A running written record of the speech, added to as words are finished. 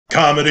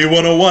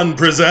Comedy101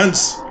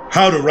 presents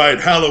How to Write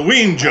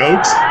Halloween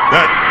Jokes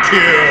That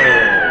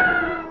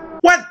Kill.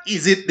 What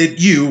is it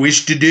that you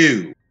wish to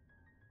do?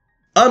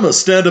 I'm a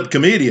stand-up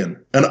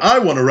comedian, and I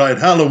want to write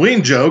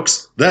Halloween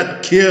jokes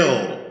that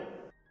kill.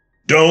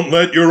 Don't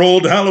let your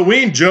old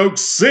Halloween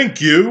jokes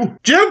sink you.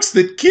 Jokes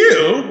that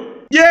kill?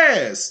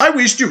 Yes, I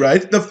wish to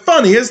write the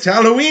funniest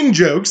Halloween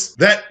jokes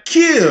that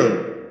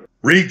kill.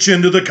 Reach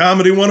into the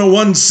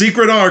Comedy101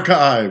 secret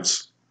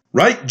archives.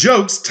 Write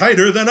jokes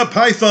tighter than a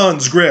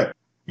python's grip.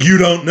 You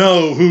don't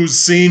know who's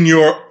seen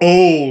your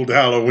old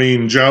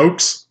Halloween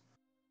jokes.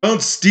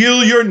 Don't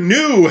steal your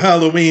new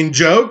Halloween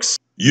jokes.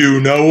 You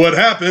know what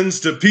happens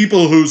to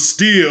people who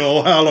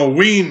steal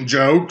Halloween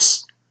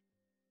jokes.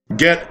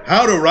 Get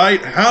how to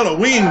write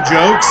Halloween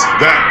jokes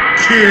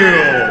that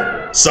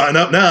kill. Sign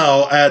up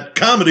now at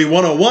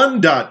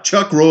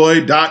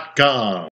comedy101.chuckroy.com.